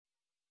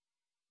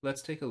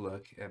Let's take a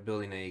look at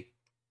building a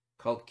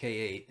Kulp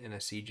K8 in a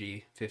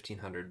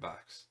CG1500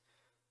 box.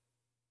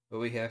 What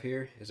we have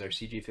here is our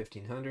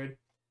CG1500,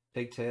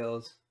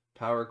 pigtails,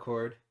 power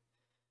cord.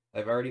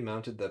 I've already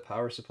mounted the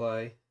power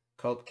supply,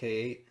 Kulp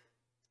K8,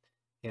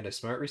 and a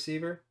smart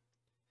receiver.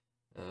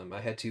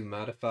 I had to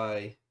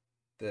modify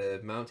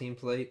the mounting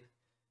plate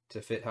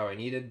to fit how I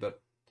needed, but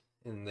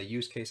in the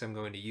use case I'm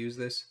going to use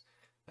this,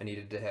 I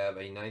needed to have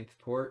a 9th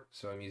port,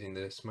 so I'm using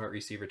the smart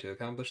receiver to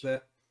accomplish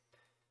that.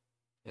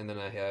 And then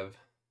I have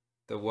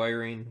the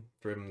wiring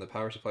from the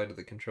power supply to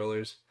the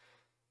controllers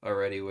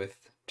already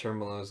with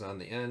terminals on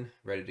the end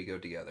ready to go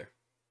together.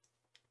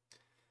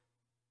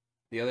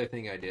 The other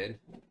thing I did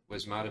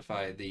was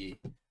modify the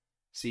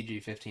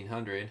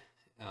CG1500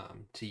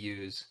 to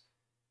use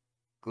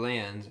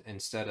glands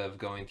instead of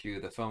going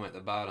through the foam at the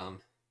bottom,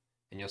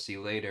 and you'll see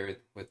later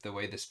with the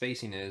way the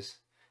spacing is,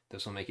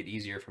 this will make it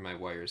easier for my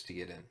wires to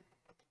get in.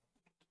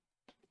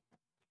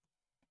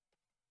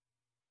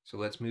 So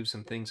let's move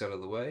some things out of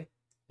the way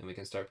and we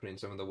can start putting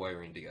some of the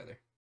wiring together.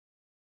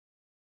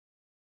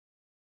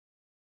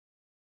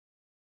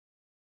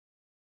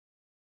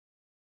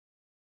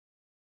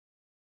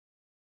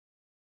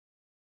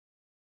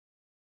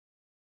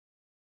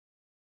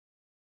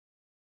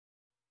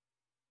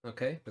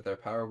 Okay, with our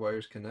power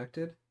wires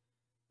connected,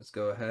 let's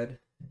go ahead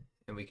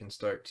and we can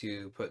start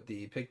to put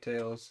the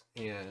pigtails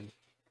and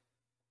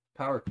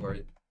power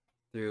cord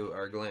through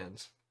our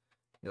glands.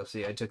 You'll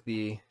see I took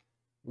the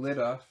lid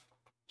off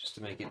just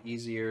to make it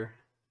easier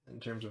in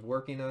terms of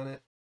working on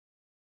it.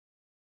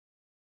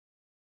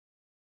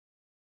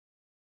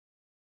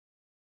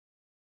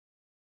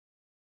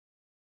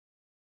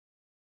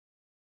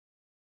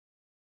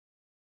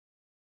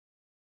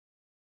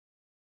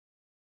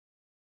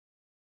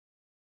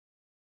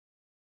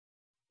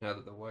 Now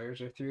that the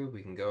wires are through,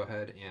 we can go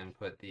ahead and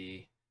put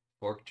the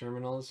fork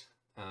terminals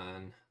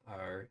on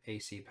our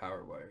AC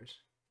power wires.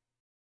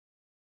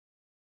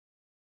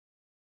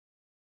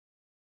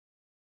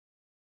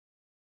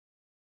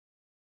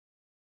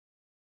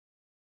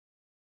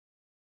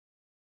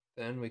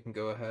 Then we can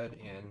go ahead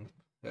and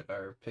put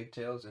our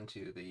pigtails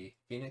into the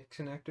Phoenix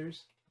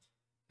connectors.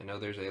 I know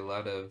there's a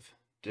lot of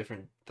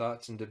different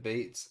thoughts and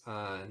debates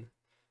on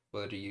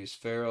whether to use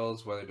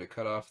ferrules, whether to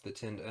cut off the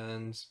tinned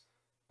ends,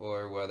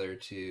 or whether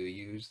to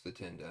use the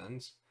tinned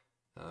ends.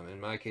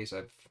 In my case,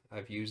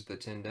 I've used the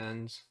tinned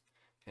ends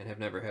and have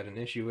never had an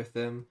issue with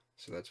them,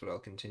 so that's what I'll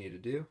continue to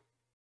do.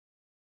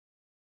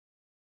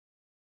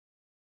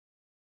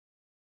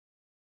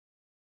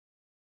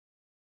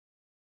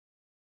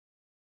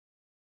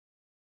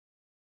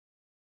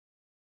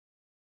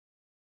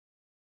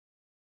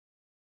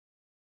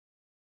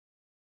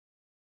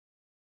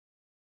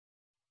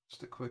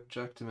 Just a quick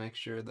check to make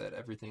sure that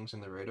everything's in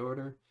the right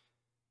order.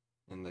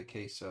 In the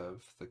case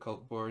of the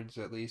Kulp boards,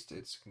 at least,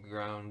 it's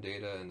ground,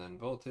 data, and then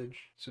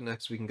voltage. So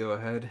next we can go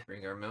ahead and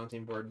bring our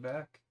mounting board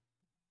back.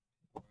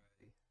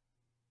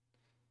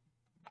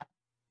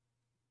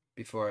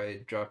 Before I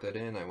drop that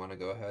in, I want to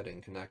go ahead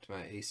and connect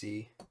my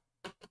AC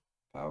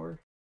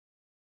power.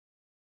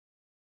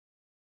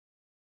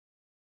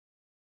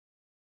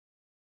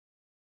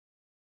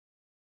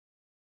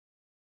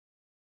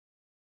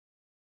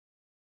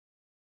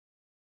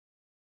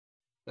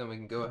 Then we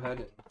can go ahead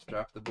and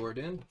drop the board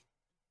in.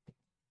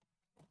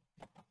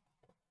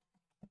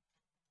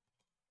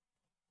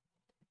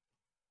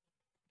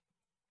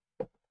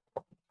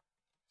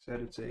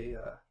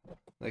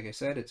 Like I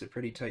said, it's a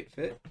pretty tight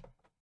fit.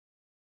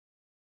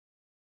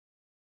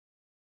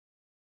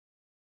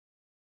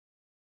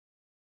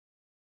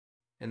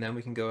 And then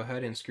we can go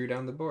ahead and screw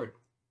down the board.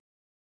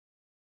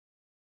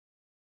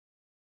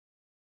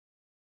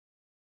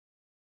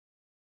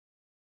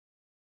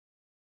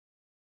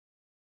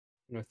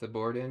 And with the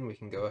board in, we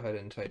can go ahead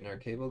and tighten our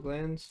cable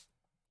glands.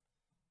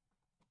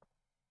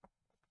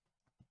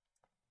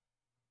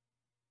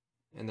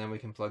 And then we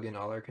can plug in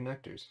all our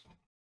connectors.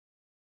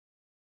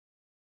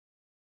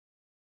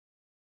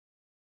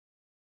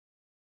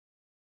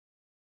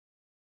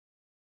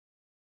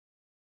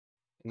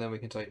 And then we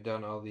can tighten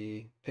down all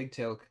the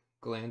pigtail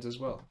glands as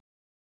well.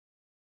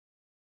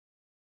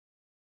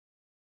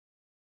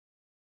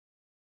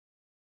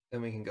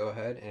 Then we can go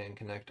ahead and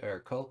connect our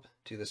Kulp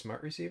to the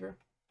smart receiver.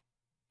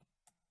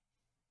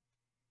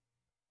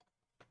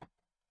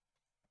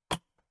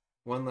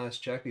 One last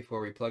check before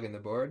we plug in the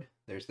board.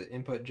 There's the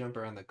input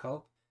jumper on the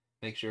Kulp.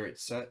 Make sure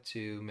it's set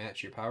to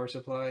match your power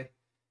supply. If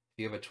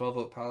you have a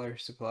 12-volt power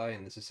supply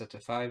and this is set to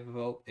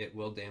 5-volt, it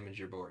will damage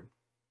your board.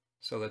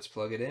 So let's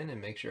plug it in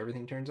and make sure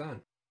everything turns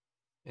on.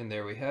 And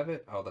there we have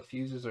it. All the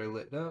fuses are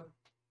lit up,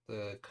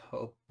 the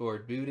Kulp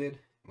board booted,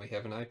 and we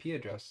have an IP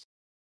address.